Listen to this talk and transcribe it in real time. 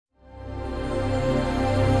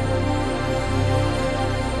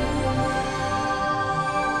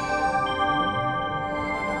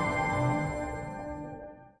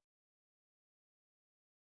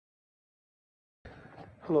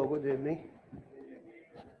Hello, good evening.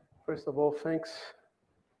 First of all, thanks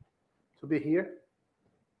to be here.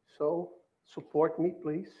 So support me,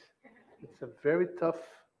 please. It's a very tough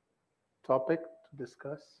topic to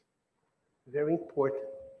discuss, very important.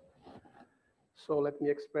 So let me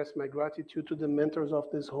express my gratitude to the mentors of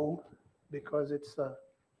this home because it's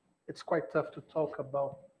quite tough to talk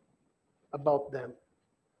about them,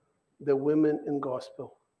 the women in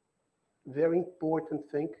gospel. Very important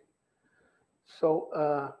thing.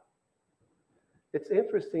 So it's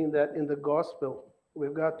interesting that in the gospel,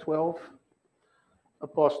 we've got 12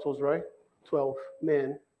 apostles, right? 12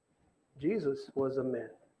 men. Jesus was a man,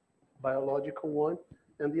 biological one,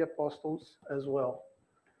 and the apostles as well.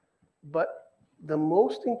 But the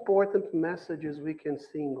most important messages we can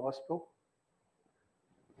see in gospel,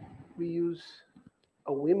 we use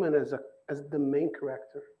a woman as the main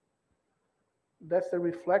character. That's the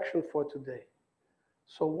reflection for today.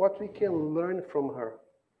 So what we can learn from her.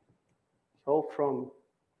 So from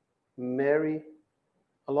Mary,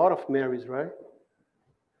 a lot of Marys, right?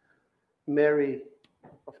 Mary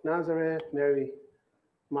of Nazareth, Mary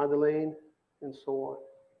Magdalene, and so on.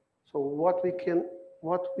 So what we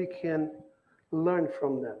can learn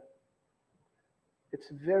from them. It's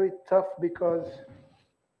very tough because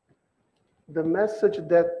the message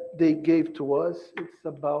that they gave to us, it's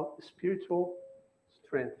about spiritual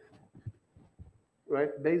strength.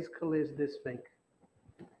 Right? Basically is this thing.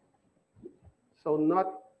 So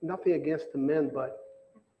nothing against the men, but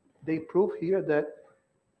they prove here that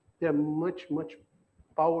they're much, much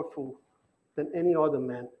powerful than any other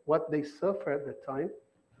man. What they suffered at the time,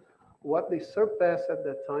 what they surpassed at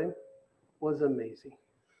that time was amazing,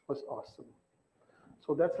 was awesome.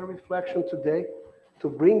 So that's a reflection today to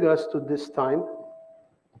bring us to this time.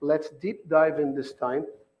 Let's deep dive in this time.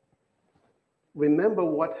 Remember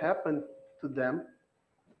what happened to them,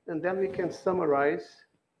 and then we can summarize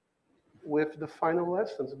with the final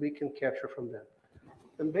lessons we can capture from them.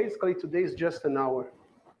 And basically today is just an hour.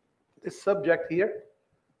 This subject here,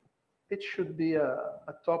 it should be a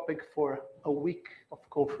topic for a week of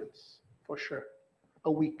conference, for sure.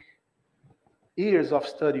 A week. Years of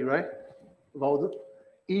study, right, Valdo?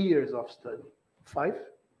 Years of study. 5?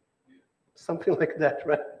 Something like that,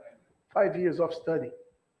 right? 5 years of study.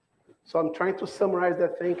 So I'm trying to summarize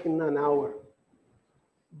that thing in an hour.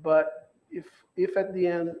 But if at the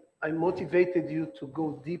end I motivated you to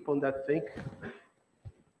go deep on that thing,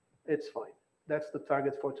 it's fine. That's the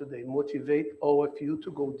target for today. Motivate all of you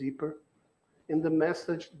to go deeper in the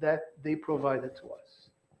message that they provided to us.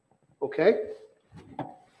 Okay?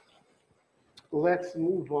 Let's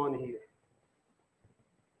move on here.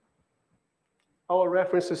 Our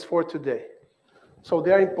references for today. So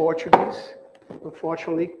they're in Portuguese,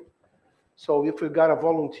 unfortunately. So if we got a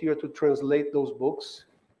volunteer to translate those books,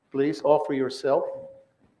 please offer yourself.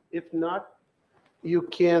 If not, you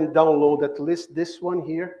can download at least this one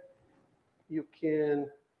here. You can,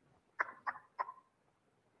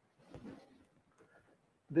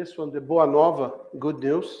 this one, the Boa Nova, Good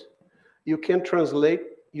News. You can translate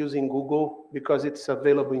using Google because it's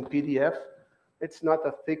available in PDF. It's not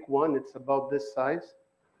a thick one, it's about this size.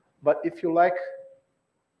 But if you like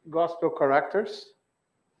gospel characters,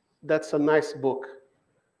 that's a nice book.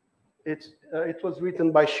 It was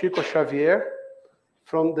written by Chico Xavier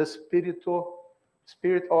from the Spirit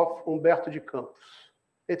of Humberto de Campos.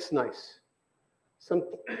 It's nice.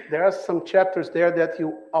 There are some chapters there that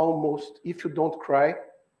you almost, if you don't cry,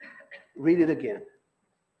 read it again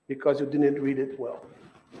because you didn't read it well.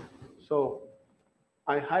 So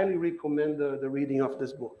I highly recommend the reading of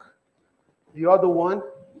this book. The other one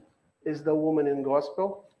is The Woman in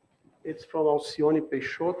Gospel. It's from Alcione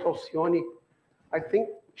Peixoto. Alcione, I think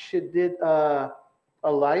she did a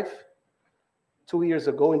live 2 years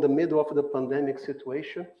ago in the middle of the pandemic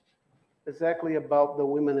situation, exactly about the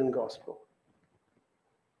women in gospel.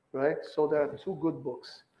 Right? So there are 2 good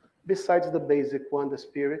books. Besides the basic one, the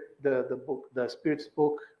Spirit's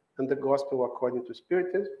book, and the Gospel According to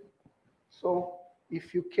Spiritism. So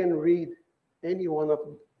if you can read any one of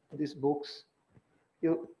these books,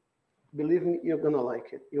 believe me, you're gonna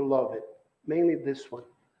like it. You'll love it. Mainly this one.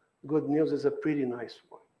 Good News is a pretty nice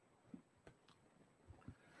one.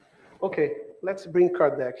 Okay, let's bring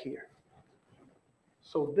Kardec here.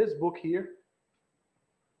 So this book here,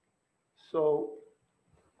 so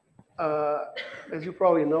as you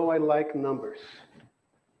probably know, I like numbers.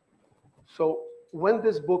 So when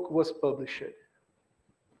this book was published,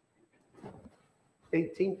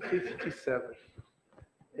 1857,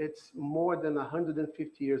 it's more than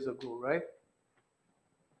 150 years ago, right?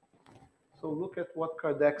 So look at what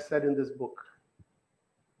Kardec said in this book.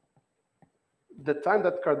 The time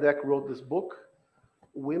that Kardec wrote this book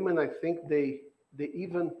women, I think they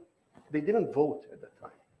didn't vote at that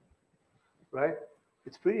time, right?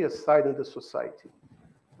 It's pretty aside in the society.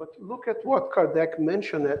 But look at what Kardec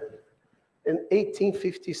mentioned in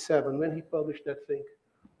 1857 when he published that thing.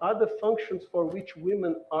 Are the functions for which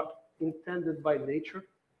women are intended by nature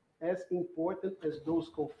as important as those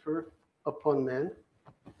conferred upon men?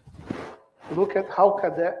 Look at how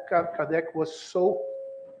Kardec was so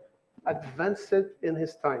advanced in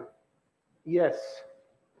his time. Yes,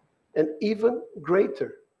 and even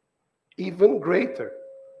greater,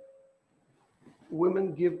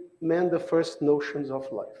 women give men the first notions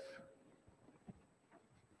of life.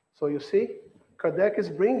 So you see, Kardec is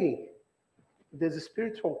bringing this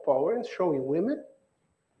spiritual power and showing women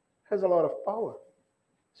has a lot of power,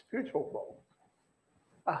 spiritual power.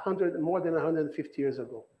 More than 150 years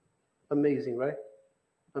ago. Amazing, right?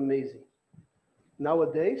 Amazing.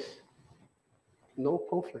 Nowadays, no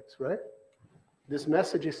conflicts, right? This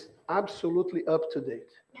message is absolutely up to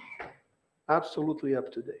date. Absolutely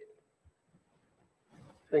up to date.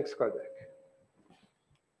 Thanks, Kardec.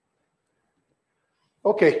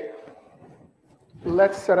 Okay,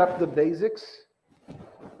 let's set up the basics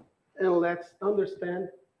and let's understand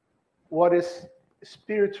what is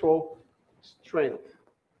spiritual strength.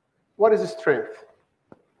 What is strength?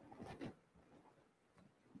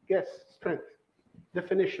 Yes, strength.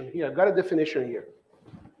 Definition here. I got a definition here.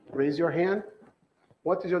 Raise your hand.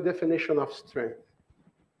 What is your definition of strength?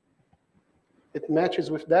 It matches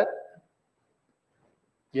with that?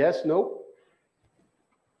 Yes, no?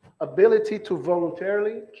 Ability to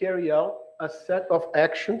voluntarily carry out a set of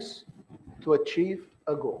actions to achieve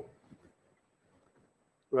a goal.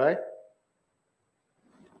 Right?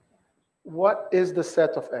 What is the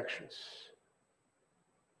set of actions?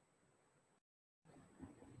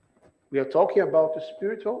 We are talking about the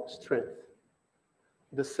spiritual strength.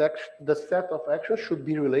 The set of actions should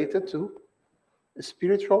be related to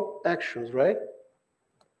spiritual actions, right?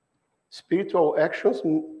 Spiritual actions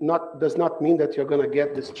does not mean that you're going to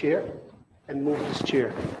get this chair and move this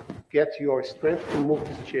chair. Get your strength to move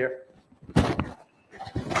this chair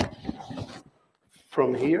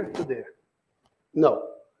from here to there. No,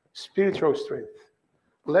 spiritual strength.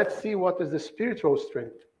 Let's see what is the spiritual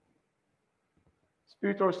strength.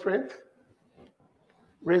 Spiritual strength,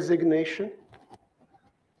 resignation,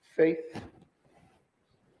 faith,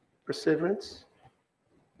 perseverance,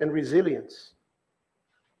 and resilience.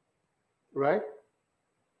 Right?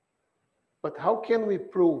 But how can we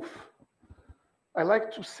prove? I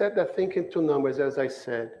like to set that thing into numbers, as I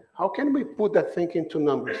said. How can we put that thing into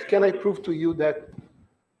numbers? Can I prove to you that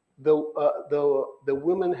the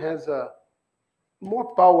woman has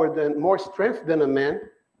more strength than a man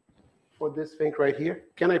for this thing right here?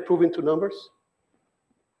 Can I prove into numbers?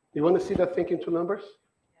 You want to see that thing into numbers?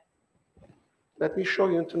 Let me show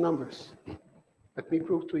you into numbers. Let me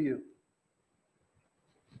prove to you.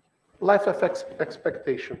 Life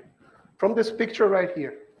expectation. From this picture right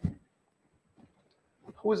here,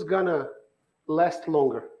 who's gonna last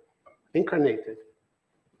longer? Incarnated.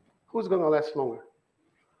 Who's gonna last longer?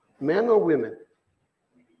 Men or women?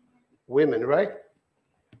 Women, right?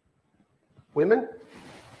 Women?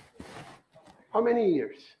 How many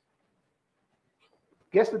years?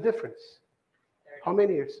 Guess the difference. How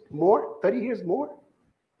many years? More? 30 years more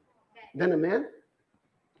than a man?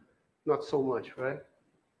 Not so much, right?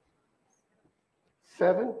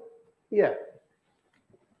 7? Yeah.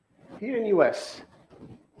 Here in US,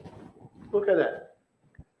 look at that.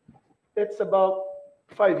 It's about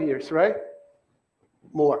 5 years, right?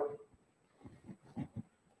 More.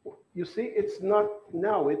 You see, it's not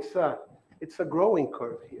now, it's a growing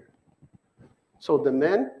curve here. So the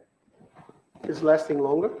men is lasting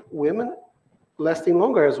longer, women lasting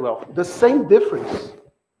longer as well. The same difference.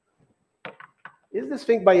 Is this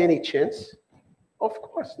thing by any chance? Of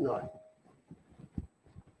course not.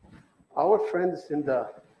 Our friends in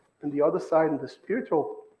the other side, in the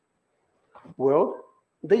spiritual world,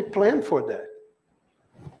 they plan for that.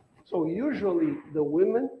 So usually the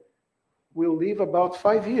women will live about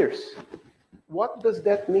 5 years. What does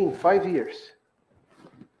that mean, 5 years?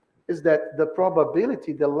 Is that the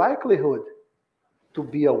probability, the likelihood to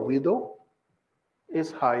be a widow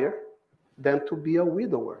is higher than to be a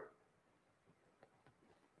widower.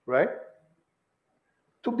 Right?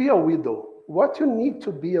 To be a widow, what you need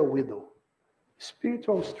to be a widow?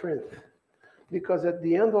 Spiritual strength. Because at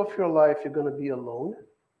the end of your life, you're going to be alone.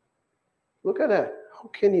 Look at that. How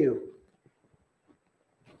can you?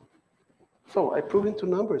 So I prove into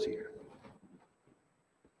numbers here.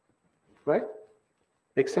 Right?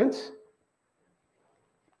 Makes sense?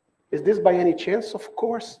 Is this by any chance? Of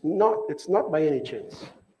course not. It's not by any chance.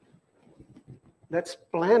 that's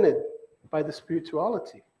planned by the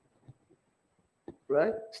spirituality,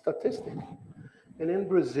 right? Statistic. And in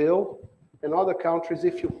Brazil and other countries,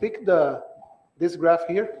 if you pick this graph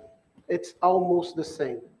here, it's almost the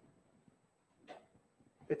same.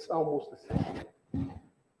 It's almost the same,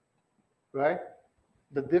 right?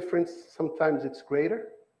 The difference, sometimes it's greater.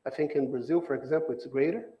 I think in Brazil, for example, it's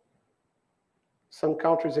greater. Some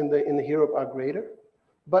countries in Europe are greater.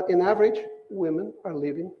 But in average, women are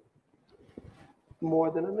living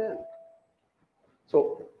more than a man.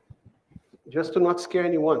 So just to not scare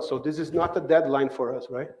anyone, so this is not a deadline for us,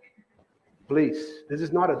 right? Please, this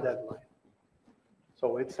is not a deadline.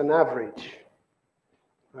 So it's an average,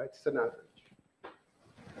 right? It's an average.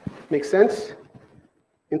 Make sense?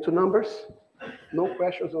 Into numbers? No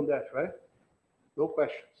questions on that, right? No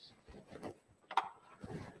questions.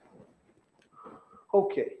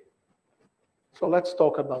 Okay. So let's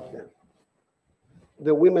talk about them.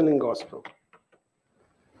 The women in gospel.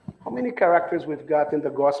 How many characters we've got in the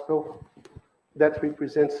gospel that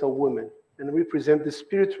represents a woman and represent the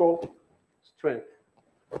spiritual strength?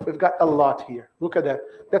 We've got a lot here. Look at that.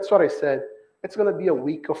 That's what I said. It's going to be a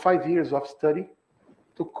week or 5 years of study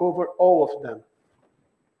to cover all of them.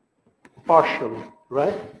 Partially,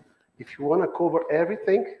 right? If you want to cover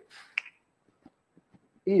everything,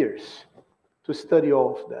 years to study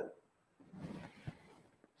all of them.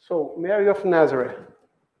 So, Mary of Nazareth.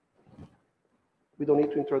 We don't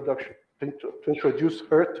need to introduce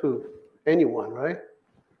her to anyone, right?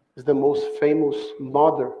 Is the most famous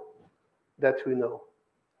mother that we know.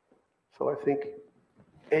 So I think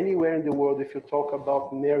anywhere in the world, if you talk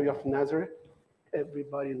about Mary of Nazareth,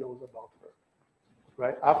 everybody knows about her,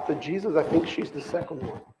 right? After Jesus, I think she's the second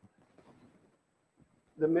one.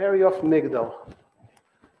 The Mary of Migdal,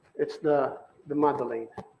 it's the Magdalene.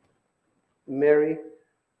 Mary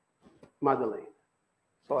Magdalene.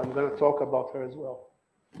 So I'm going to talk about her as well.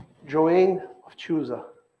 Joanne of Chiusa.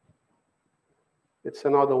 It's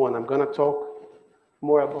another one. I'm going to talk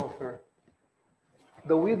more about her.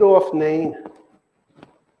 The widow of Nain.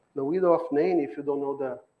 The widow of Nain, if you don't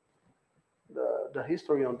know the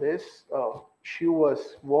history on this, she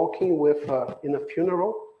was walking with in a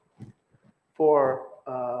funeral for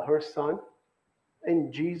her son,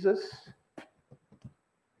 and Jesus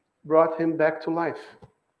brought him back to life.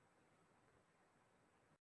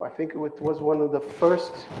 I think it was one of the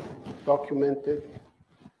first documented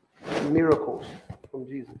miracles from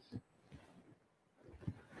Jesus.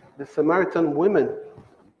 The Samaritan women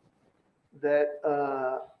that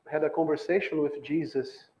had a conversation with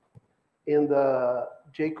Jesus in the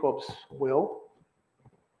Jacob's well,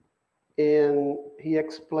 and he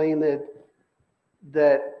explained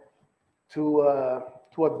that to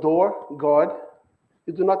adore God,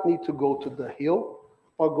 you do not need to go to the hill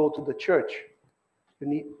or go to the church.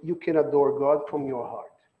 You can adore God from your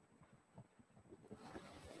heart.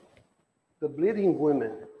 The bleeding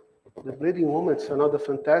woman. The bleeding woman is another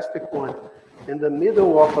fantastic one. In the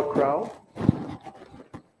middle of a crowd,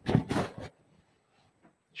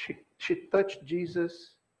 she touched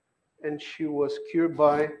Jesus and she was cured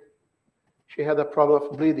she had a problem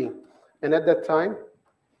of bleeding. And at that time,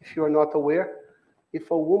 if you are not aware, if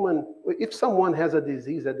someone has a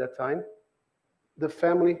disease at that time, the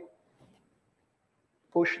family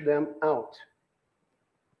push them out.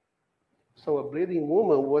 So a bleeding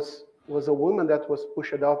woman was a woman that was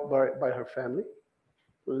pushed out by her family.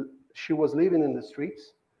 She was living in the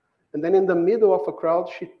streets. And then in the middle of a crowd,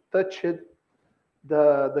 she touched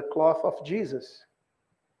the cloth of Jesus.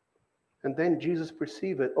 And then Jesus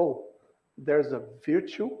perceived it. Oh, there's a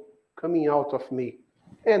virtue coming out of me.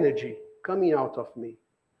 Energy coming out of me.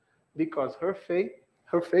 Because her faith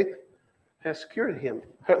has cured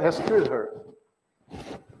her.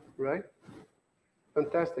 Right?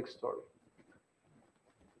 Fantastic story.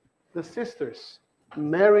 The sisters,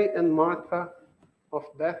 Mary and Martha of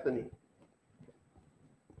Bethany.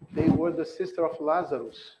 They were the sister of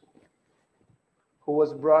Lazarus, who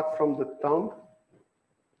was brought from the tomb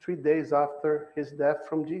 3 days after his death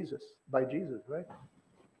by Jesus, right?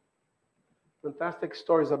 Fantastic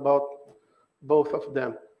stories about both of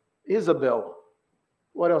them. Isabel.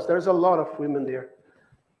 What else? There's a lot of women there.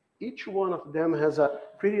 Each one of them has a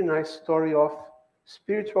pretty nice story of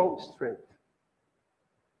spiritual strength.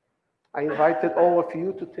 I invited all of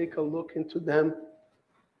you to take a look into them.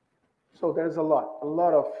 So there's a lot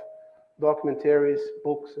of documentaries,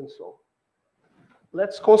 books, and so on.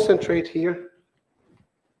 Let's concentrate here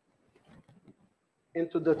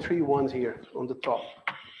into the 3 ones here on the top.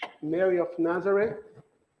 Mary of Nazareth,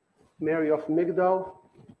 Mary of Migdal,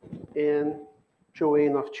 and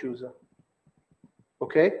Joanne of Chiusa.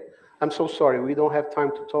 Okay? I'm so sorry, we don't have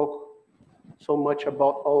time to talk so much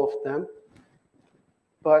about all of them.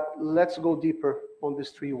 But let's go deeper on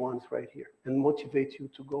these three ones right here and motivate you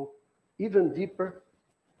to go even deeper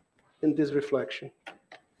in this reflection.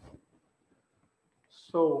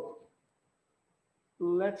 So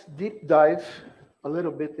let's deep dive a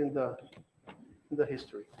little bit in the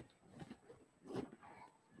history.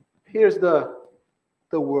 Here's the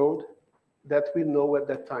world that we know at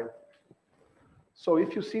that time. So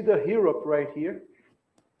if you see the Europe right here,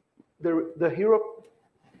 the Europe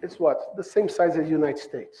is what? The same size as the United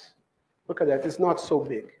States. Look at that, it's not so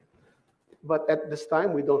big. But at this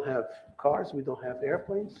time, we don't have cars, we don't have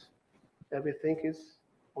airplanes. Everything is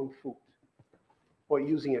on foot, or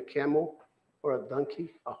using a camel, or a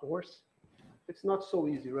donkey, a horse. It's not so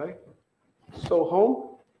easy, right? So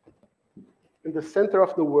home, in the center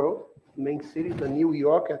of the world, main city, the New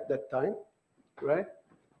York at that time, right?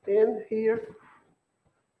 And here,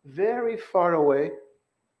 very far away,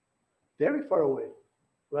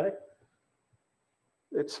 right?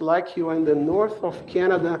 It's like you are in the north of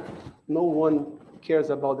Canada, no one cares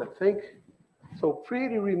about that thing. So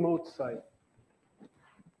pretty remote side.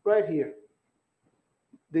 Right here,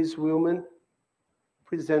 these women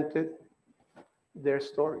presented their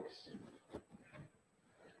stories.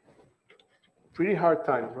 Pretty hard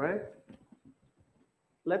times, right?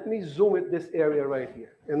 Let me zoom at this area right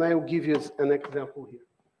here, and I will give you an example here.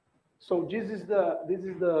 So this is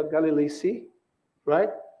the Galilee Sea, right?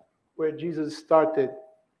 Where Jesus started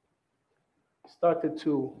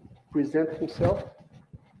to present himself.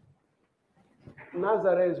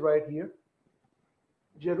 Nazareth is right here.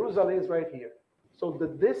 Jerusalem is right here. So the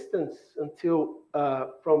distance until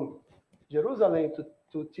from Jerusalem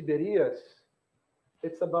to Tiberias,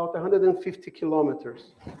 it's about 150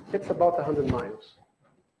 kilometers. It's about 100 miles,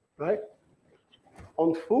 right?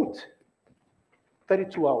 On foot,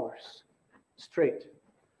 32 hours straight.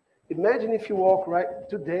 Imagine if you walk right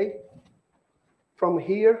today from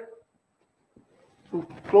here to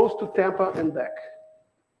close to Tampa and back.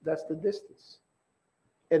 That's the distance.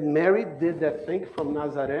 And Mary did that thing from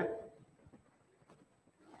Nazareth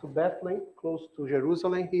to Bethlehem, close to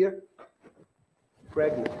Jerusalem here,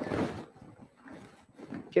 pregnant.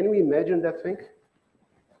 Can you imagine that thing?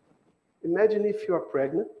 Imagine if you are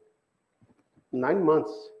pregnant, 9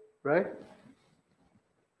 months, right?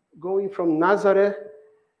 Going from Nazareth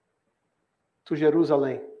to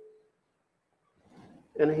Jerusalem.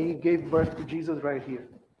 And he gave birth to Jesus right here.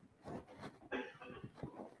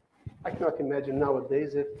 I cannot imagine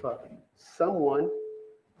nowadays if someone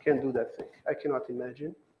can do that thing. I cannot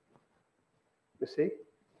imagine. You see?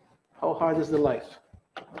 How hard is the life?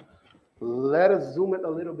 Let us zoom it a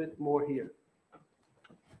little bit more here.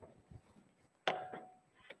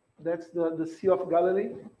 That's the Sea of Galilee,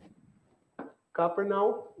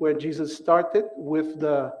 Capernaum, where Jesus started with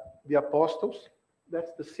the apostles.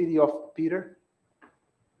 That's the city of Peter,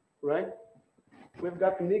 right? We've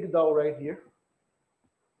got Migdal right here,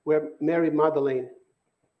 where Mary Magdalene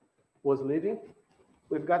was living.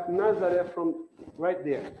 We've got Nazareth from right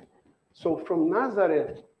there. So from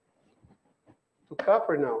Nazareth to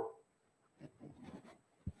Capernaum,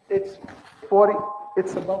 it's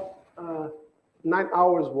about 9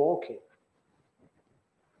 hours walking.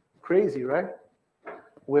 Crazy, right?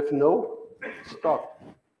 With no stop,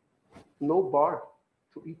 no bar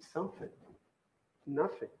to eat something,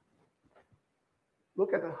 nothing.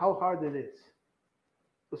 Look at how hard it is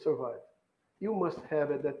to survive. You must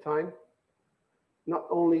have at that time not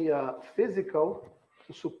only physical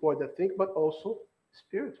to support that thing, but also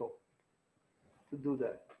spiritual to do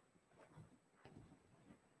that.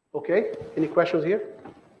 Okay, any questions here?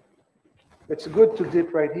 It's good to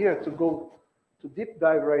dip right here, to go to deep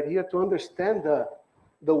dive right here to understand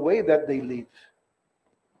the way that they live.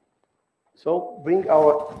 So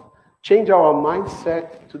change our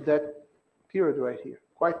mindset to that period right here.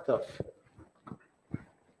 Quite tough.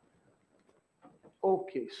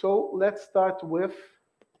 Okay, so let's start with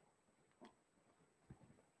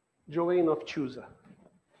Joanne of Chiusa.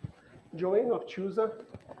 Joanne of Chiusa,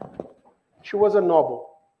 she was a noble.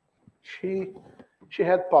 She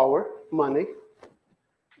had power, money,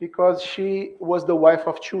 because she was the wife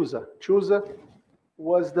of Chiusa. Chiusa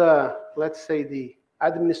was let's say, the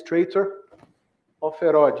administrator of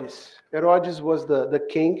Herodes. Herodes was the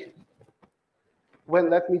king.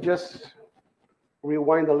 Let me just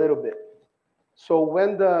rewind a little bit. So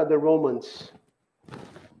when the Romans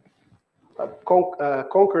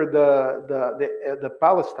conquered the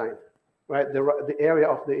Palestine, right, the area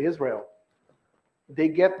of the Israel, they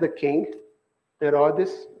get the king,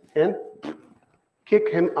 Herodes, and kick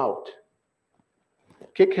him out.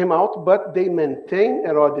 But they maintain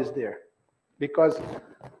Herodes there because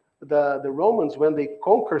the Romans, when they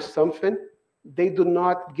conquer something, they do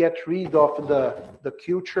not get rid of the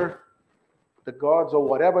culture, the gods, or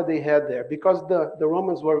whatever they had there, because the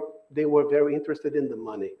Romans were very interested in the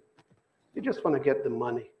money. They just want to get the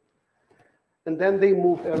money. And then they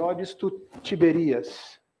moved Herodes to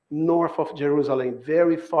Tiberias, north of Jerusalem,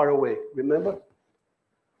 very far away. Remember?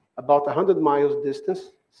 About 100 miles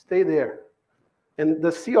distance. Stay there. And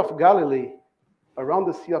the Sea of Galilee, around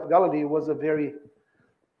the Sea of Galilee, was a very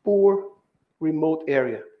poor, remote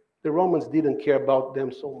area. The Romans didn't care about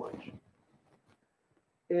them so much.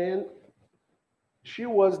 And she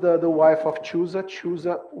was the wife of Chiusa.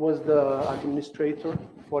 Chiusa was the administrator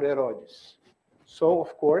for Herodes. So,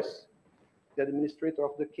 of course, the administrator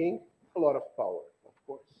of the king, a lot of power, of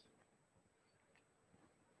course.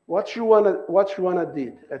 What Joanna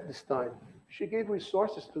did at this time, she gave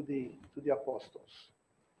resources to the apostles.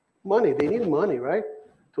 Money, they need money, right?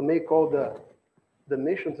 To make all the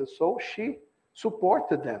missions, and so she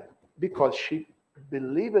supported them because she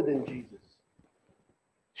believed in Jesus.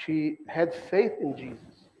 She had faith in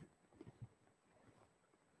Jesus.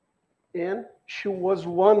 And she was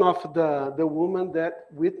one of the women that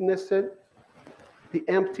witnessed the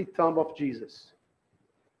empty tomb of Jesus.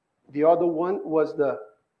 The other one was the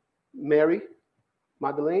Mary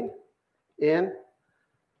Magdalene and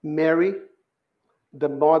Mary, the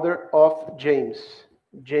mother of James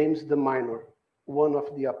the Minor, one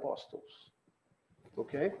of the apostles.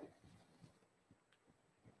 Okay?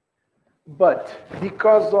 But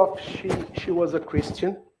because of she was a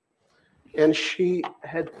Christian and she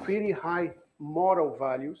had pretty high moral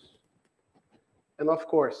values, and of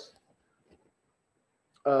course,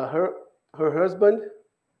 her husband,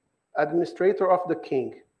 administrator of the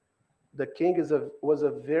king. The king was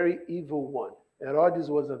a very evil one. Herodes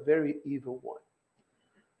was a very evil one.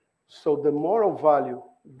 So the moral value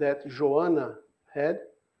that Joanna had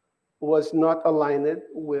was not aligned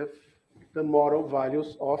with the moral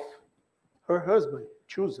values of her husband,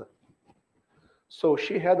 Chiusa. So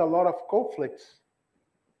she had a lot of conflicts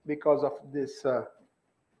because of this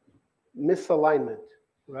misalignment,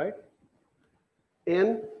 right?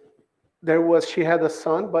 And she had a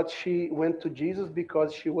son, but she went to Jesus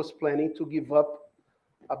because she was planning to give up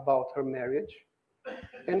about her marriage.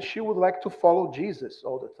 And she would like to follow Jesus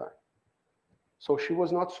all the time. So she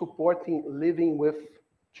was not supporting living with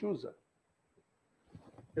Chiusa.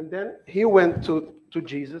 And then he went to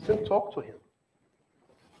Jesus and talked to him.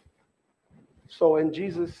 So, and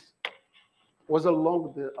Jesus was a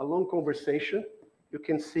long conversation. You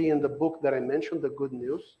can see in the book that I mentioned, The Good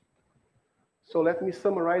News. So let me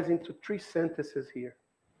summarize into 3 sentences here.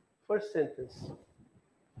 First sentence,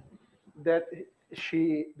 that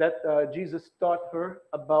Jesus taught her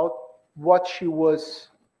about what she was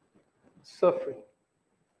suffering.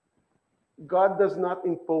 God does not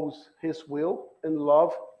impose his will and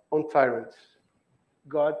love on tyrants.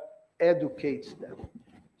 God educates them.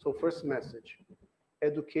 So first message,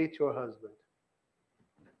 educate your husband.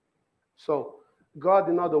 So God,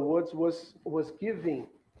 in other words, was giving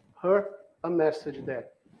her a message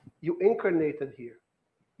that you incarnated here.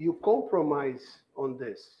 You compromise on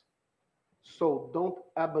this. So don't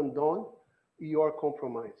abandon your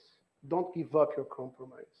compromise. Don't give up your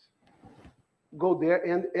compromise. Go there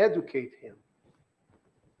and educate him.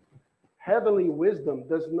 Heavenly wisdom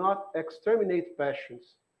does not exterminate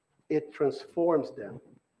passions. It transforms them.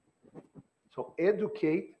 So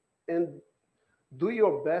educate and do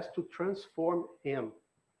your best to transform him.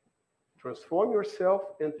 Transform yourself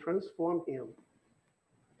and transform him.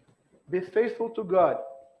 Be faithful to God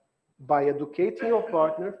by educating your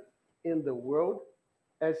partner in the world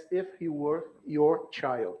as if he were your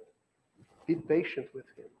child. Be patient with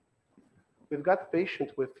him. We've got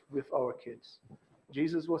patience with our kids.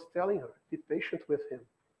 Jesus was telling her, be patient with him.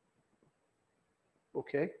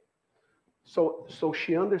 Okay? So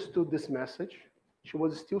she understood this message. She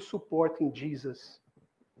was still supporting Jesus'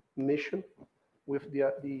 mission with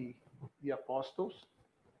the apostles,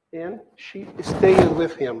 and she stayed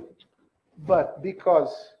with him. But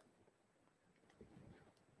because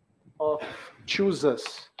of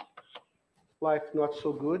Chiusa's life not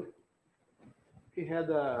so good, he had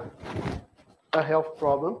a health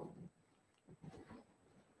problem,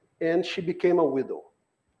 and she became a widow,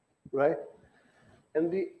 right?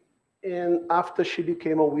 And after she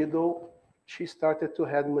became a widow, she started to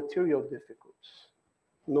have material difficulties,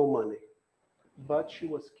 no money. But she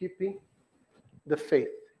was keeping the faith.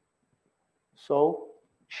 So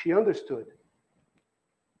she understood.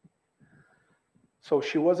 So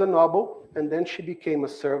she was a noble, and then she became a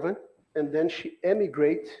servant, and then she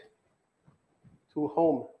emigrated to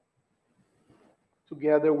home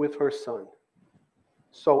together with her son.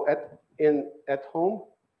 So at home,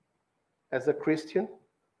 as a Christian,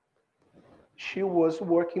 she was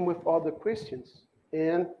working with other Christians.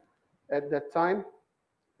 And at that time,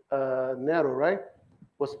 Nero, right,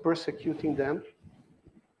 was persecuting them.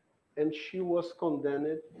 And she was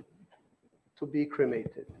condemned to be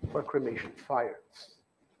cremated, for cremation, fire.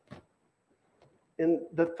 In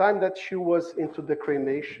the time that she was into the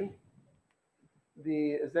cremation,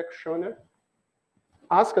 the executioner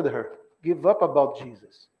asked her, give up about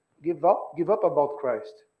Jesus. Give up about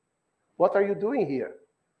Christ. What are you doing here?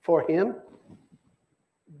 For him,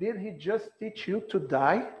 did he just teach you to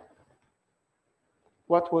die?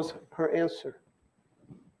 What was her answer?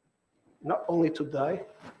 Not only to die,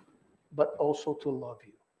 but also to love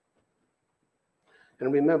you.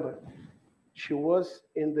 And remember, she was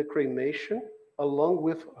in the cremation along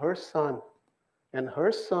with her son. And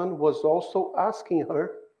her son was also asking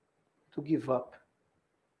her to give up.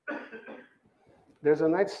 There's a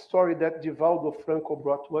nice story that Divaldo Franco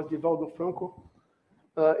brought to us. Divaldo Franco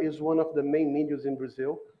is one of the main mediums in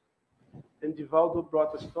Brazil. And Divaldo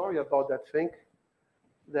brought a story about that thing,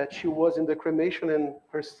 that she was in the cremation and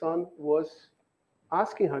her son was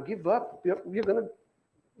asking her, give up, they're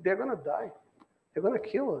gonna die. They're gonna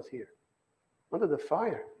kill us here, under the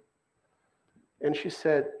fire. And she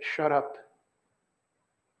said, shut up.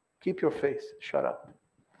 Keep your face, shut up.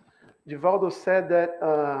 Divaldo said that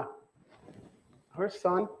her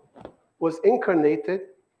son was incarnated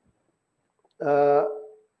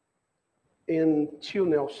in Tio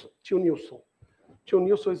Nilson. Tio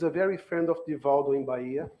Nilson is a very friend of Divaldo in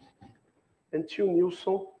Bahia. And Tio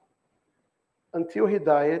Nilson, until he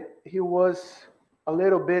died, he was a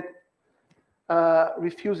little bit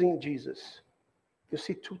refusing Jesus. You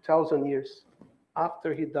see, 2,000 years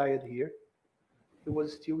after he died here, he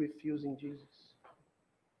was still refusing Jesus.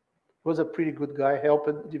 He was a pretty good guy,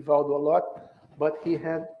 helped Divaldo a lot, but he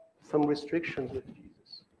had some restrictions with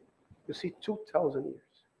Jesus. You see, 2,000 years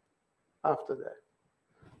after that.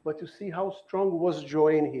 But you see how strong was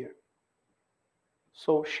Joanne here.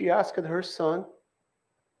 So she asked her son,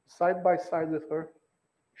 side by side with her,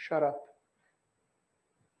 shut up.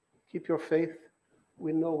 Keep your faith.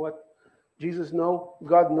 We know what Jesus knows.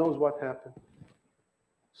 God knows what happened.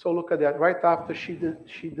 So look at that. Right after she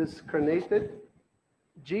discarnated,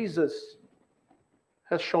 Jesus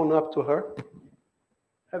has shown up to her.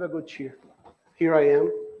 Have a good cheer. Here I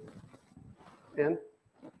am. And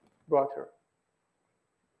brought her.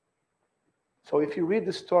 So if you read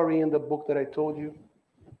the story in the book that I told you,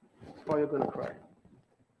 oh, you're going to cry.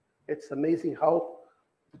 It's amazing how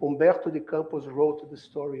Humberto de Campos wrote the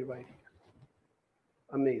story right here.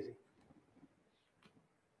 Amazing.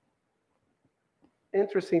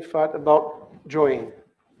 Interesting fact about Joanne.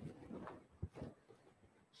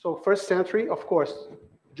 So 1st century, of course,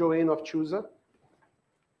 Joanne of Chiusa.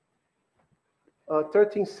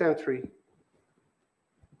 13th century,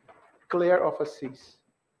 Clare of Assisi.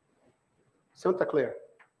 Santa Clare.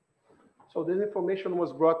 So this information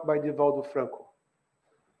was brought by Divaldo Franco.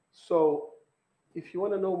 So if you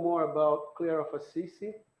want to know more about Clare of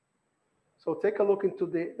Assisi, so take a look into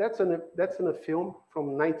that's in a film from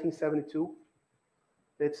 1972.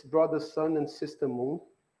 It's Brother Sun and Sister Moon.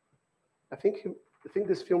 I think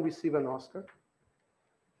this film received an Oscar.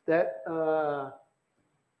 That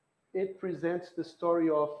it presents the story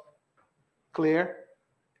of Clare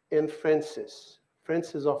and Francis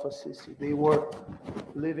of Assisi. They were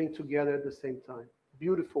living together at the same time.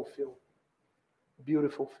 Beautiful film.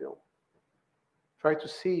 Beautiful film. Try to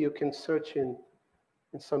see, you can search in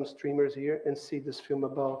some streamers here and see this film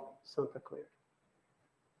about Santa Clare.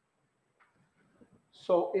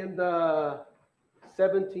 So in the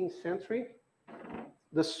 17th century,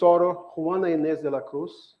 the soror Juana Inés de la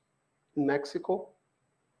Cruz in Mexico,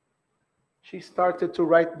 she started to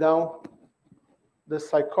write down the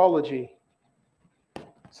psychology,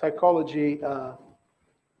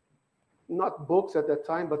 not books at that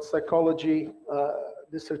time, but psychology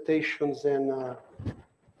dissertations and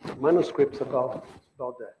manuscripts about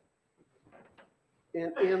that.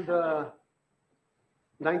 And in the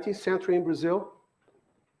 19th century in Brazil,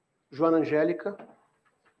 Joana Angélica,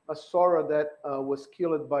 a soror that was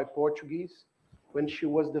killed by Portuguese when she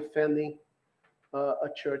was defending a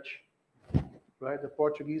church, right? The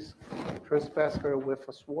Portuguese trespassed her with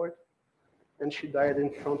a sword, and she died in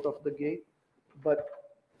front of the gate. But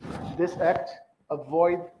this act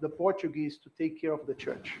avoided the Portuguese to take care of the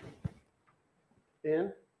church.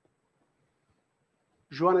 And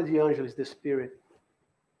Joana de Angelis, the spirit,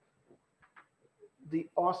 the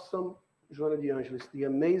awesome Joana de Angelis, the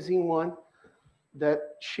amazing one,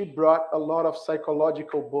 that she brought a lot of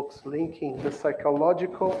psychological books linking the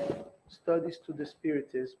psychological studies to the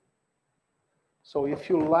Spiritism. So if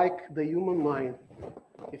you like the human mind,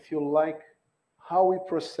 if you like how we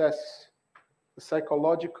process the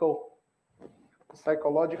psychological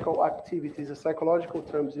activities, the psychological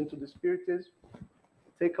terms into the Spiritism,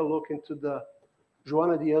 take a look into the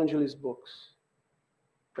Joanna de Angelis books.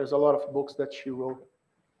 There's a lot of books that she wrote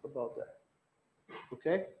about that.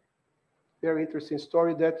 Okay? Very interesting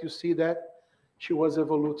story that you see that she was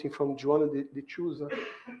evoluting from Joanna de Chiusa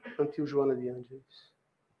until Joanna de Angelis.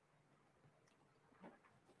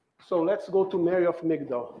 So let's go to Mary of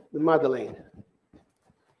Migdal, the Magdalene.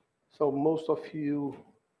 So most of you,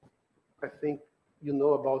 I think, you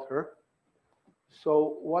know about her.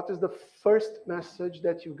 So what is the first message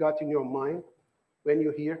that you got in your mind when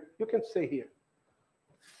you hear? You can say here.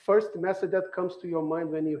 First message that comes to your mind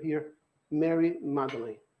when you hear Mary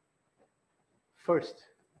Magdalene. First.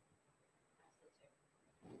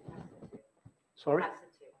 Sorry?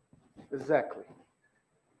 Exactly.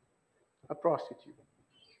 A prostitute.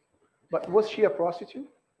 But was she a prostitute?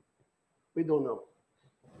 We don't know.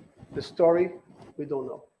 The story, we don't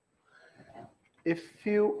know. If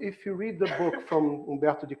you read the book from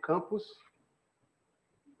Humberto de Campos,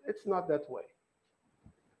 it's not that way.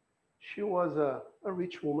 She was a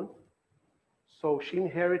rich woman, so she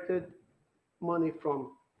inherited money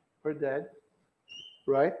from her dad,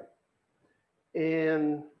 right?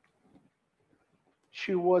 And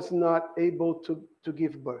she was not able to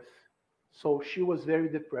give birth. So she was very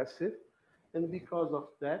depressive, and because of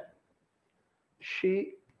that,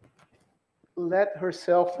 she let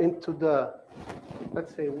herself into the,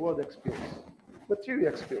 let's say, world experience,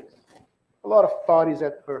 material experience. A lot of parties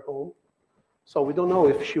at her home. So we don't know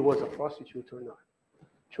if she was a prostitute or not.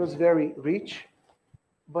 She was very rich,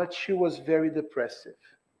 but she was very depressive.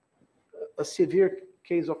 A severe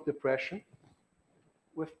case of depression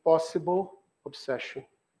with possible obsession.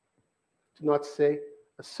 To not say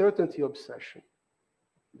a certainty obsession.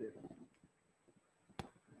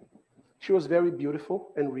 She was very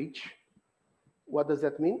beautiful and rich. What does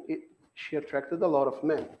that mean? She attracted a lot of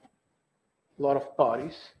men, a lot of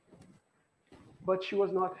parties, but she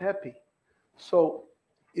was not happy. So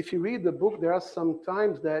if you read the book, there are some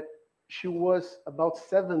times that she was about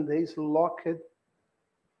 7 days locked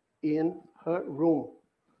in her room,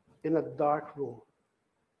 in a dark room.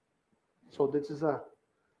 So this is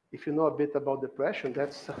if you know a bit about depression,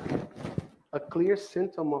 that's a clear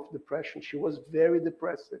symptom of depression. She was very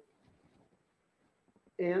depressive.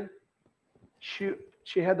 And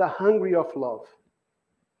she had a hungry of love.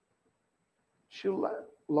 She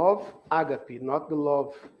loved agape, not the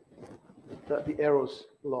love, the eros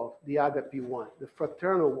love, the agape one, the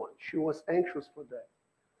fraternal one. She was anxious for that.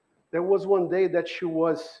 There was one day that she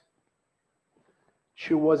was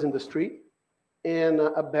in the street, and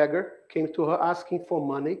a beggar came to her asking for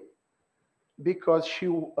money because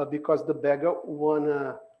the beggar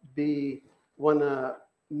wanna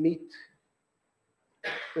meet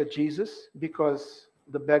Jesus, because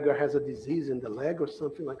the beggar has a disease in the leg or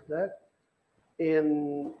something like that.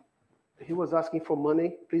 And he was asking for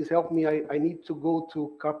money. Please help me. I need to go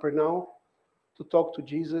to Capernaum to talk to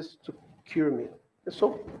Jesus to cure me. And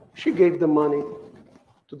so she gave the money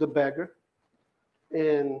to the beggar.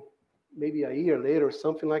 And maybe a year later or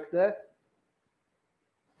something like that,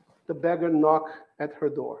 the beggar knocked at her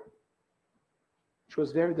door. She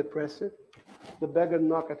was very depressive. The beggar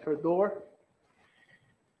knocked at her door.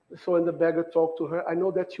 So when the beggar talked to her, I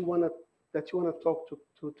know that you wanna talk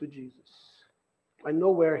to Jesus. I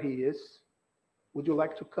know where he is. Would you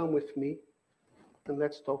like to come with me? And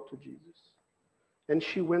let's talk to Jesus. And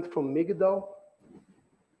she went from Migdal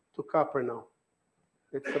to Capernaum.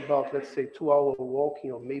 It's about, let's say, 2-hour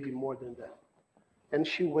walking or maybe more than that. And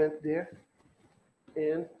she went there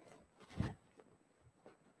and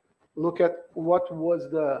look at what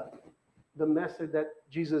was the message that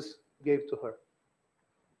Jesus gave to her.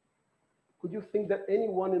 Could you think that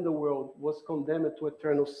anyone in the world was condemned to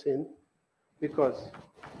eternal sin because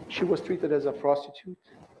she was treated as a prostitute?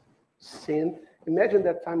 Sin. Imagine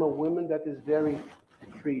that time a woman that is very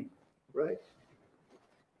free, right?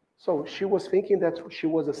 So she was thinking that she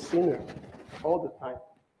was a sinner all the time.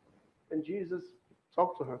 And Jesus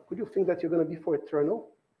talked to her. Could you think that you're going to be for eternal?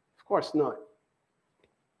 Of course not.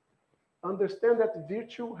 Understand that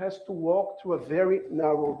virtue has to walk through a very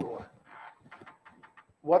narrow door.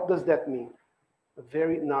 What does that mean? A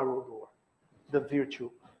very narrow door. The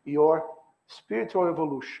virtue. Your spiritual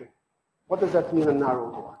evolution. What does that mean, a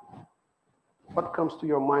narrow door? What comes to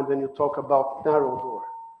your mind when you talk about narrow door?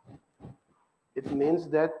 It means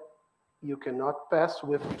that you cannot pass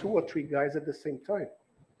with 2 or 3 guys at the same time.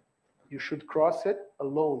 You should cross it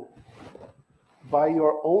alone. by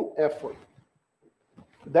your own effort.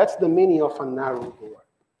 That's the meaning of a narrow door.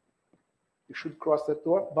 You should cross that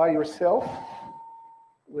door by yourself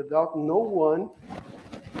without no one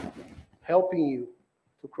helping you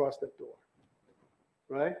to cross that door.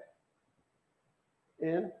 Right?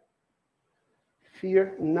 And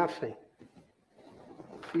fear nothing.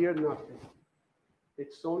 Fear nothing.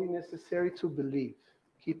 It's only necessary to believe.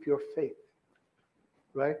 Keep your faith.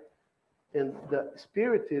 Right? And the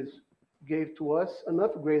Spiritism gave to us an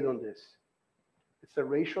upgrade on this. It's a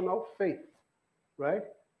rational faith. Right?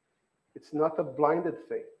 It's not a blinded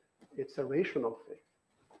faith. It's a rational faith.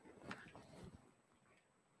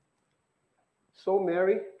 So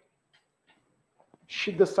Mary,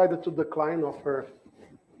 she decided to decline of her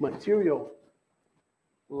material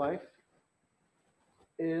life,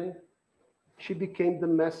 and she became the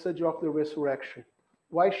message of the resurrection.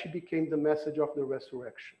 Why she became the message of the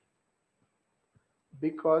resurrection?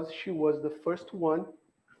 Because she was the first one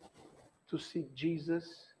to see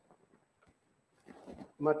Jesus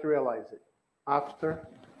materialize it. After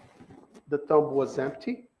the tomb was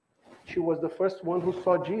empty, she was the first one who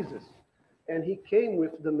saw Jesus. And he came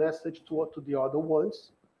with the message to the other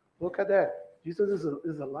ones. Look at that. Jesus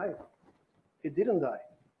is alive. He didn't die.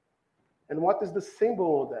 And what is the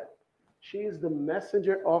symbol of that? She is the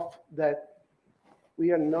messenger of that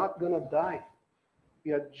we are not going to die.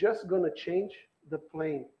 We are just going to change the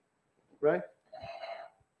plane. Right?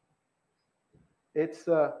 It's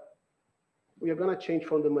we are going to change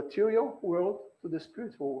from the material world to the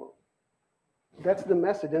spiritual world. That's the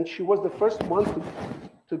message. And she was the first one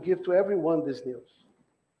to give to everyone this news.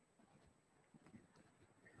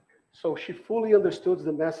 So she fully understood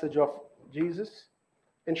the message of Jesus,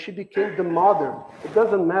 and she became the mother. It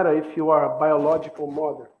doesn't matter if you are a biological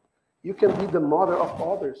mother. You can be the mother of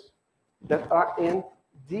others that are in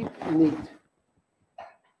deep need.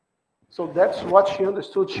 So that's what she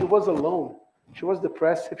understood. She was alone. She was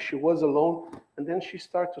depressive. She was alone. And then she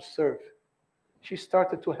started to serve. She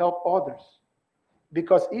started to help others.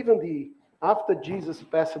 Because even after Jesus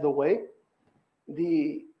passed away,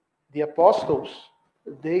 the apostles,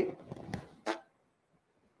 they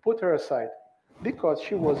put her aside because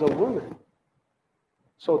she was a woman.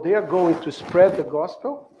 So they are going to spread the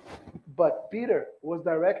gospel, but Peter was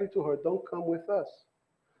directly to her, don't come with us.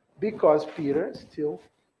 Because Peter still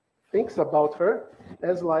thinks about her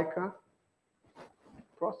as like a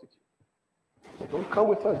prostitute. So don't come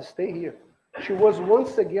with us, stay here. She was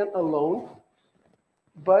once again alone,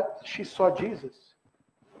 but she saw Jesus.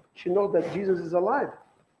 She knows that Jesus is alive.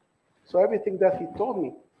 So everything that he told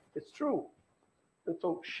me, it's true. And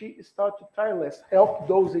so she started to tireless, help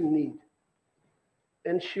those in need.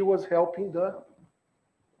 And she was helping the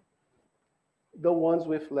ones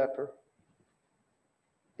with leper.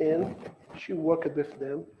 And she worked with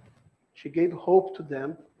them. She gave hope to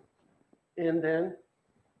them. And then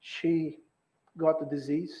she got the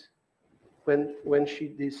disease when she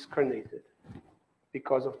discarnated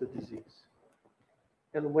because of the disease.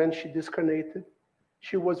 And when she discarnated,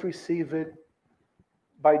 she was received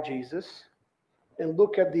by Jesus. And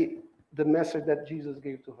look at the message that Jesus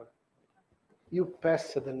gave to her. You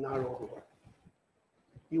passed the narrow door.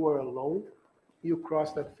 You are alone. You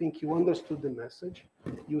crossed that thing. You understood the message.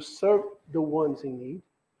 You serve the ones in need.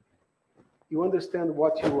 You understand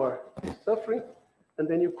what you are suffering. And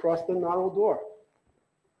then you cross the narrow door.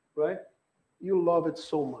 Right? You love it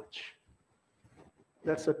so much.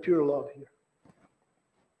 That's a pure love here.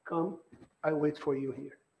 Come, I wait for you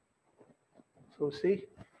here. So see,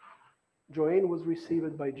 Joanne was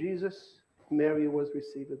received by Jesus. Mary was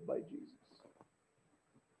received by Jesus.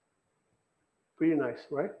 Pretty nice,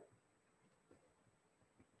 right?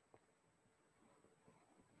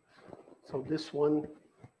 So this one,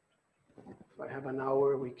 if I have an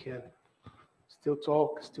hour, we can still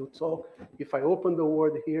talk. If I open the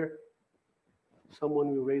word here,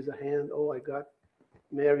 someone will raise a hand. Oh, I got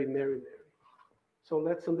Mary. So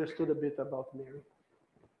let's understand a bit about Mary.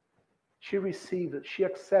 She received, she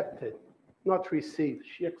accepted, not received,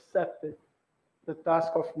 she accepted the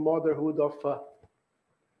task of motherhood of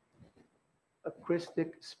a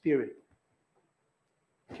Christic spirit.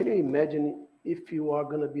 Can you imagine if you are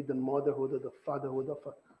going to be the motherhood or the fatherhood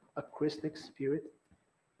of a Christic spirit?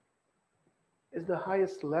 It's the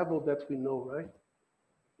highest level that we know, right?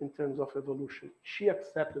 In terms of evolution. She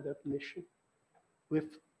accepted that mission with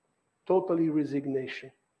totally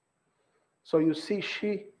resignation. So you see,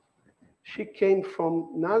 she came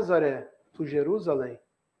from Nazareth to Jerusalem,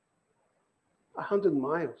 100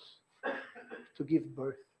 miles to give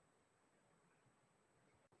birth.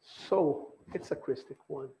 So it's a Christic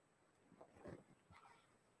one.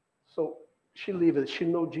 So she lived. She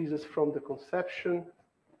know Jesus from the conception,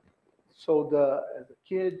 so as a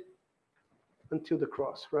kid until the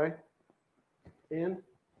cross, right? And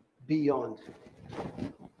beyond.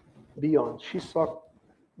 Beyond. She saw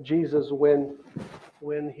Jesus when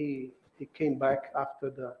he came back after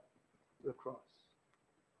the cross.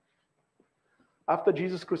 After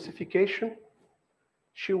Jesus' crucifixion,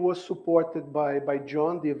 she was supported by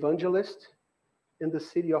John the evangelist in the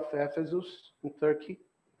city of Ephesus in Turkey,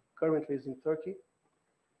 currently is in Turkey,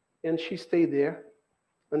 and she stayed there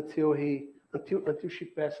until she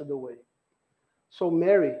passed away. So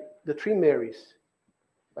Mary, the three Marys,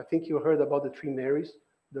 I think you heard about the three Marys,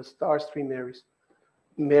 the stars three Marys.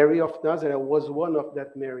 Mary of Nazareth was one of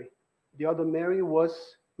that Mary. The other Mary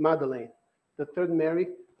was Magdalene. The third Mary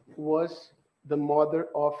was the mother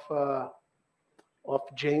of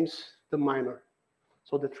James the Minor.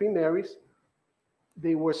 So the three Marys,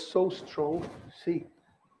 they were so strong. See,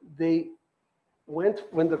 they went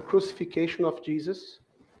when the crucifixion of Jesus,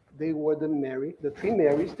 they were the three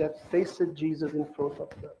Marys that faced Jesus in front of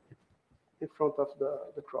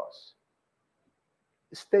the cross.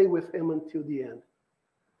 Stay with him until the end.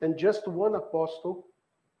 And just one apostle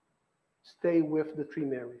stay with the three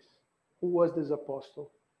Marys. Who was this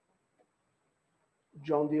apostle?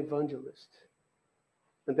 John the Evangelist.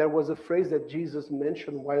 And there was a phrase that Jesus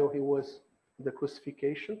mentioned while he was in the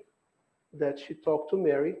crucifixion, that she talked to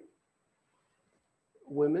Mary,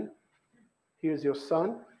 women, here's your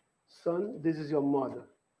son, this is your mother.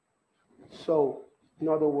 So, in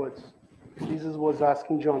other words, Jesus was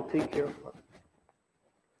asking John, take care of her.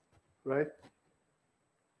 Right?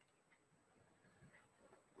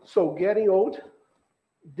 So getting old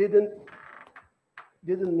didn't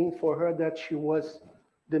mean for her that she was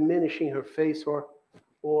diminishing her face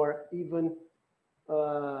or even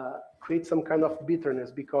create some kind of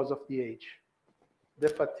bitterness because of the age. The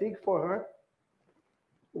fatigue for her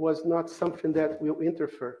was not something that will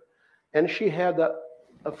interfere. And she had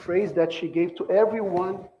a phrase that she gave to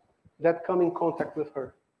everyone that come in contact with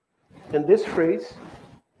her. And this phrase,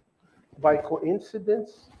 by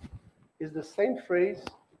coincidence, is the same phrase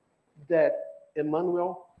that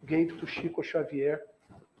Emmanuel gave to Chico Xavier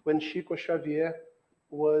when Chico Xavier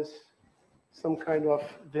was some kind of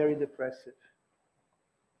very depressive.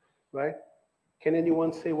 Right? Can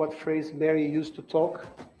anyone say what phrase Mary used to talk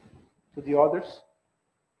to the others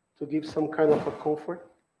to give some kind of a comfort?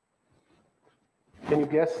 Can you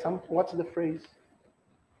guess what's the phrase?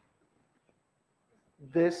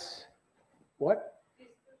 This, what?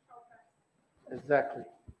 Exactly.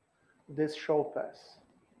 This shall pass.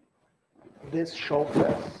 This shall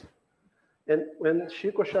pass. And when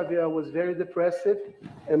Chico Xavier was very depressive,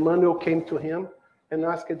 Emmanuel came to him and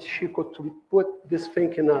asked Chico to put this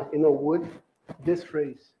thing in a wood, this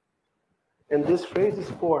phrase. And this phrase is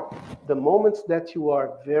for the moments that you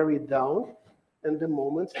are very down and the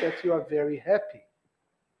moments that you are very happy.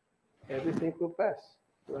 Everything will pass,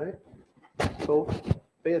 right? So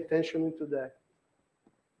pay attention to that.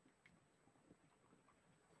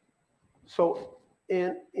 So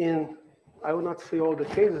in I will not say all the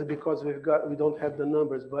cases because we don't have the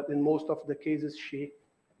numbers, but in most of the cases she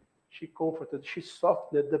comforted, she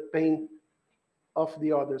softened the pain of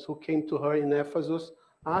the others who came to her in Ephesus,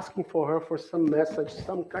 asking for her for some message,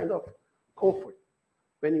 some kind of comfort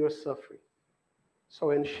when you are suffering. So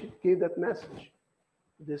when she gave that message,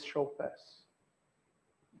 this shall pass.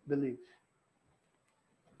 Believe.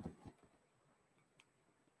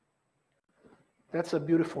 That's a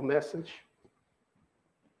beautiful message.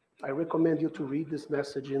 I recommend you to read this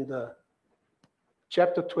message in the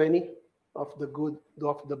chapter 20 of the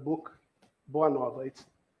book Boa Nova. It's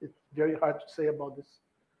very hard to say about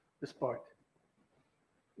this part.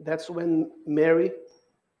 That's when Mary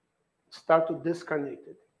started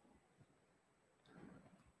discarnated.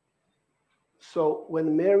 So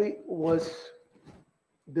when Mary was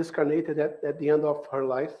discarnated at the end of her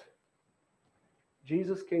life,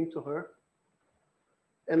 Jesus came to her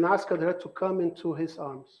and asked her to come into his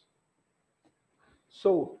arms.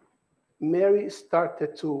 So Mary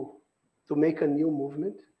started to make a new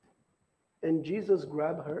movement, and Jesus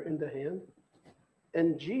grabbed her in the hand,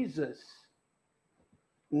 and Jesus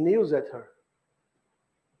kneels at her,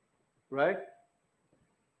 right?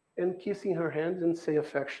 And kissing her hands and say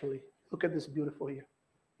affectionately, look at this beautiful here.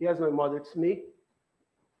 Yes, my mother, it's me.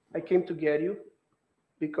 I came to get you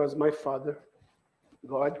because my Father,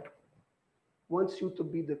 God, wants you to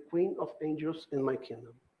be the queen of angels in my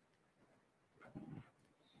kingdom.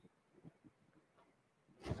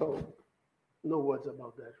 So, no words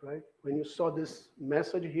about that, right? When you saw this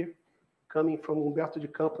message here coming from Humberto de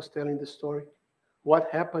Campos telling the story, what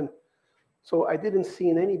happened So I didn't see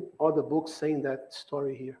in any other book saying that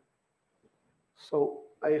story here. So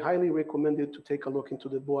I highly recommend you to take a look into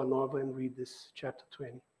the Boa Nova and read this chapter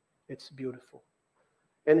 20. It's beautiful.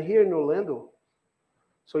 And here in Orlando,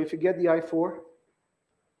 so if you get the I-4,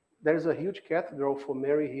 there's a huge cathedral for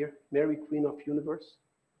Mary here, Mary, Queen of Universe.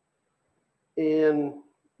 And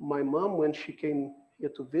my mom, when she came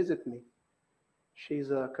here to visit me,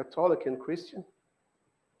 she's a Catholic and Christian.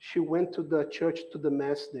 She went to the church to the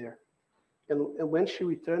Mass there. And when she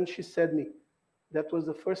returned, she said to me, that was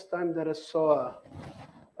the first time that I saw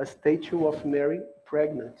a statue of Mary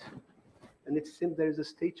pregnant. And it seems there is a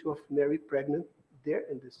statue of Mary pregnant there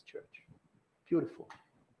in this church. Beautiful,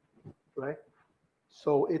 right?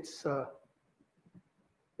 So it's a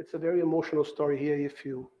very emotional story here if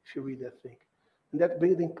you read that thing. And that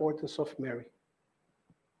brings the importance of Mary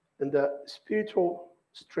and the spiritual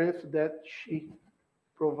strength that she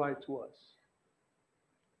provides to us.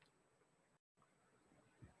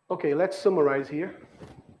 Okay, let's summarize here.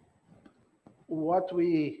 What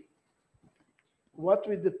we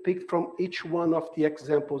depict from each one of the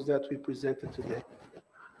examples that we presented today.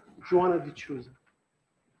 Joanne of Chiusa.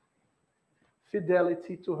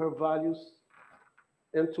 Fidelity to her values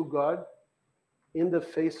and to God in the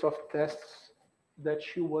face of tests that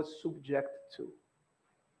she was subjected to.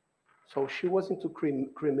 So she was into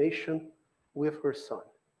cremation with her son.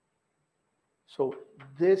 So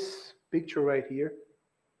this picture right here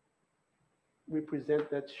represents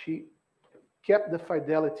that she kept the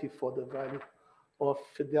fidelity for the value of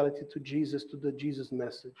fidelity to Jesus, to the Jesus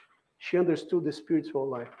message. She understood the spiritual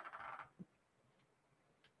life.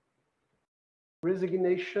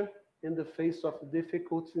 Resignation in the face of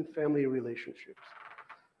difficulties in family relationships.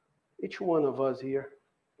 Each one of us here,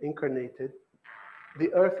 incarnated,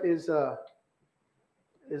 the earth is a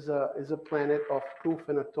planet of proof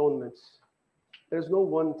and atonements. There's no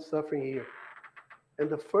one suffering here. And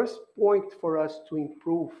the first point for us to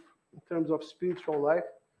improve in terms of spiritual life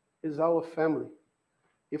is our family.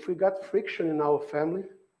 If we got friction in our family,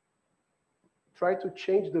 try to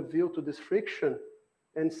change the view to this friction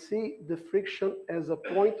and see the friction as a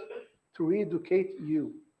point to re-educate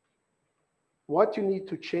you. What you need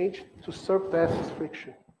to change to surpass this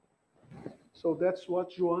friction. So that's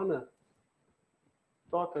what Joanna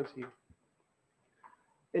taught us here.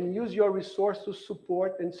 And use your resource to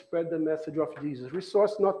support and spread the message of Jesus.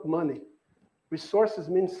 Resource, not money. Resources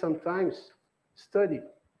means sometimes study,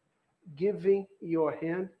 giving your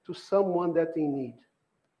hand to someone that in need,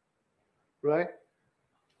 right?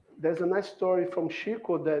 There's a nice story from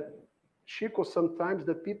Chico that Chico, sometimes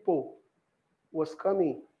the people were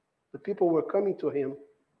coming to him,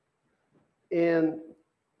 and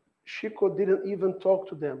Chico didn't even talk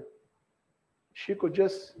to them. Chico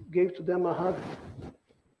just gave to them a hug.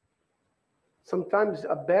 Sometimes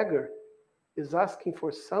a beggar is asking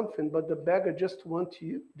for something, but the beggar just wants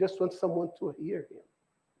someone to hear him.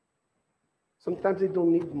 Sometimes they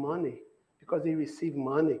don't need money because they receive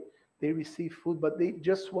money, they receive food, but they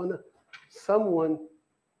just want someone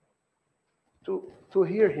to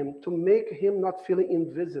hear him, to make him not feeling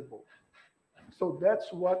invisible. So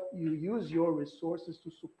that's what you use your resources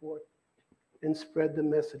to support and spread the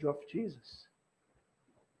message of Jesus.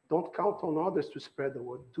 Don't count on others to spread the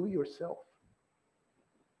word. Do yourself.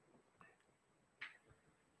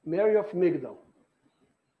 Mary of Migdal.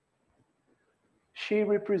 She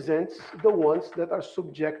represents the ones that are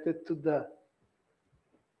subjected to the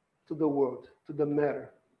world, to the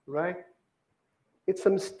matter, right? It's a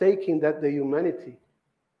mistake in that the humanity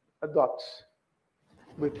adopts.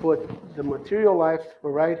 We put the material life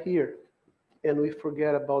right here, and we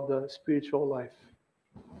forget about the spiritual life.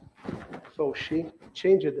 So she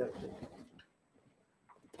changed that thing.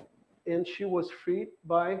 And she was freed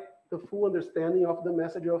by the full understanding of the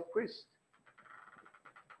message of Christ.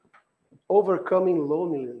 Overcoming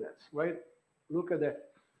loneliness, right? Look at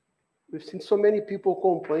that. We've seen so many people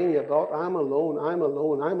complaining about, I'm alone, I'm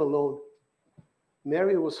alone, I'm alone.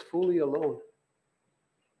 Mary was fully alone.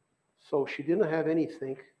 So she didn't have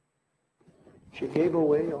anything. She gave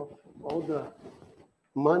away all the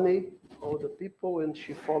money, all the people, and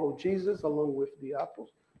she followed Jesus along with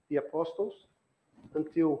the apostles,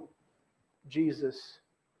 until Jesus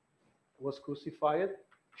was crucified.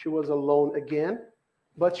 She was alone again,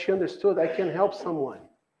 but she understood, I can help someone.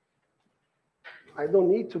 I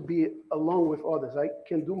don't need to be alone with others. I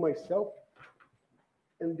can do myself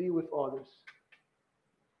and be with others.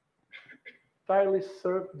 Tirelessly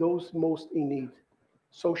serve those most in need.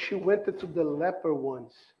 So she went to the leper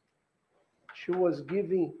ones. She was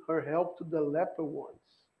giving her help to the leper ones.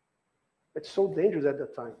 It's so dangerous at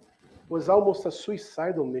that time. It was almost a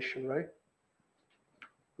suicidal mission, right?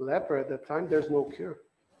 leper at that time, there's no cure.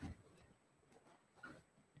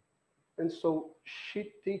 And so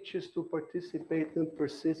she teaches to participate and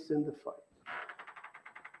persist in the fight.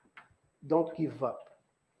 Don't give up,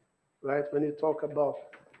 right? When you talk about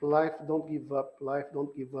life, don't give up, life,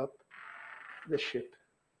 don't give up the ship.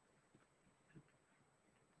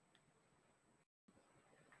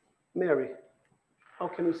 Mary, how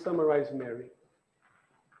can we summarize Mary?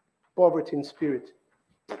 Poverty in spirit.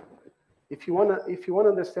 If you want to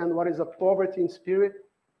understand what is a poverty in spirit,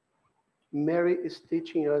 Mary is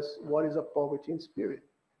teaching us what is a poverty in spirit.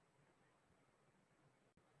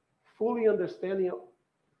 Fully understanding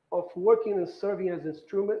of working and serving as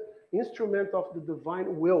instrument of the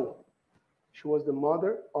divine will. She was the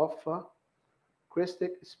mother of a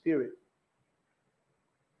Christic spirit.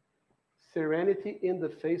 Serenity in the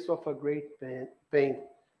face of a great pain.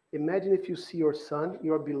 Imagine if you see your son,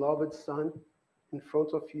 your beloved son, in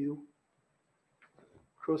front of you,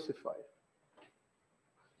 crucified.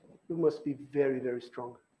 You must be very, very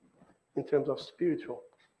strong in terms of spiritual,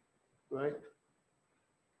 right?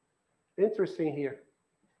 Interesting here.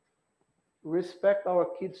 Respect our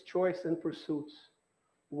kids' choice and pursuits,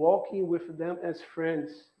 walking with them as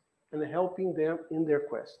friends and helping them in their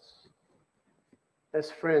quests. As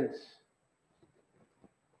friends,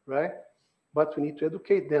 right? But we need to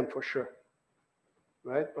educate them for sure,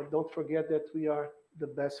 right? But don't forget that we are the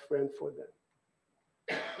best friend for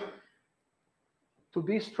them. To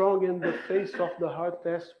be strong in the face of the hard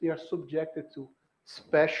test we are subjected to,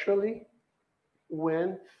 especially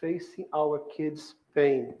when facing our kids'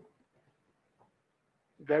 pain.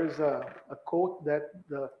 There is a quote that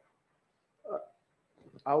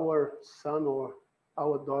our son or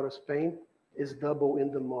our daughter's pain is double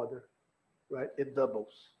in the mother, right? It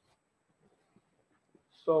doubles.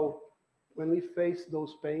 So when we face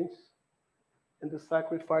those pains and the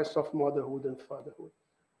sacrifice of motherhood and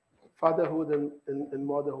fatherhood and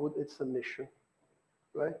motherhood, it's a mission,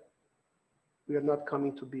 right? We are not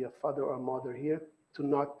coming to be a father or a mother here to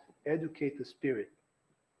not educate the spirit.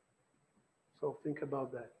 So think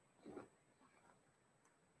about that.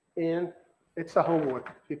 And it's a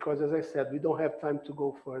homework because, as I said, we don't have time to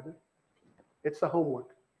go further. It's a homework.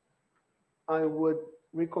 I would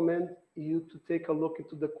recommend you to take a look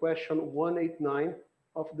into the question 189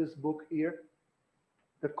 of this book here,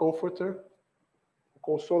 The Comforter,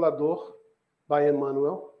 Consolador by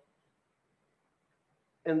Emmanuel.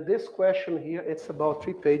 And this question here, it's about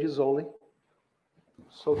 3 pages only.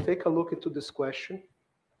 So take a look into this question.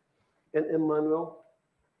 And Emmanuel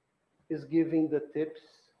is giving the tips.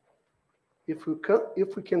 If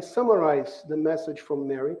we can summarize the message from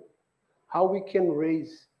Mary, how we can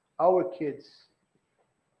raise our kids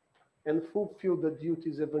and fulfill the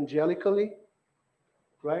duties evangelically,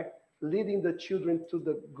 right? Leading the children to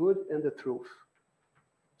the good and the truth.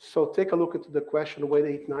 So take a look at the question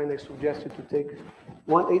 189. I suggest you to take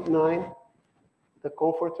 189, The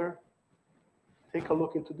Comforter. Take a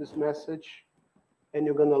look into this message, and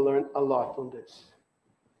you're going to learn a lot on this.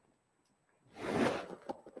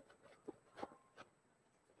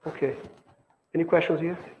 Okay. Any questions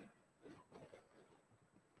here?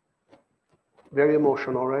 Very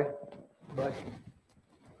emotional, right? But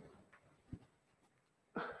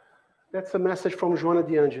that's a message from Joanne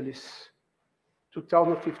de Angelis,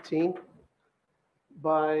 2015,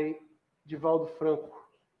 by Divaldo Franco.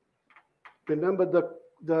 Remember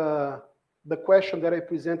the question that I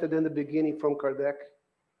presented in the beginning from Kardec?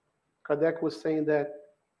 Kardec was saying that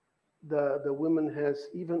the woman has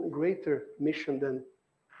even greater mission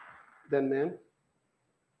than men.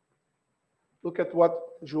 Look at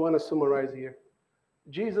what Joanna summarized here.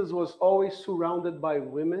 Jesus was always surrounded by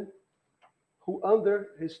women who, under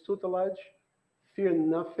his tutelage, fear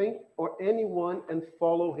nothing or anyone and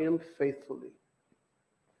follow him faithfully.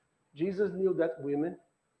 Jesus knew that women,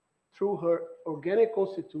 through her organic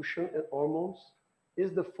constitution and hormones,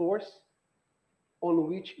 is the force on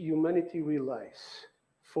which humanity relies.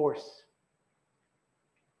 Force.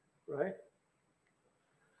 Right?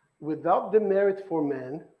 Without the merit for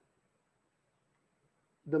man,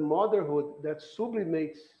 the motherhood that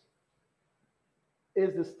sublimates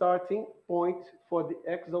is the starting point for the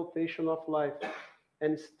exaltation of life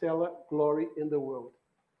and stellar glory in the world.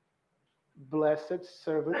 Blessed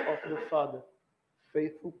servant of the Father,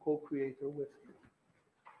 faithful co-creator with him.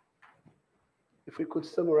 If we could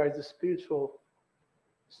summarize the spiritual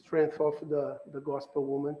strength of the gospel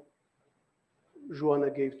woman,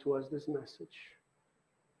 Joanna gave to us this message.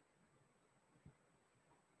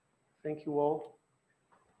 Thank you all.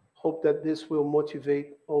 Hope that this will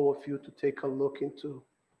motivate all of you to take a look into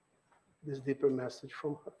this deeper message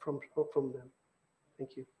from them.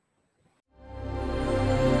 Thank you.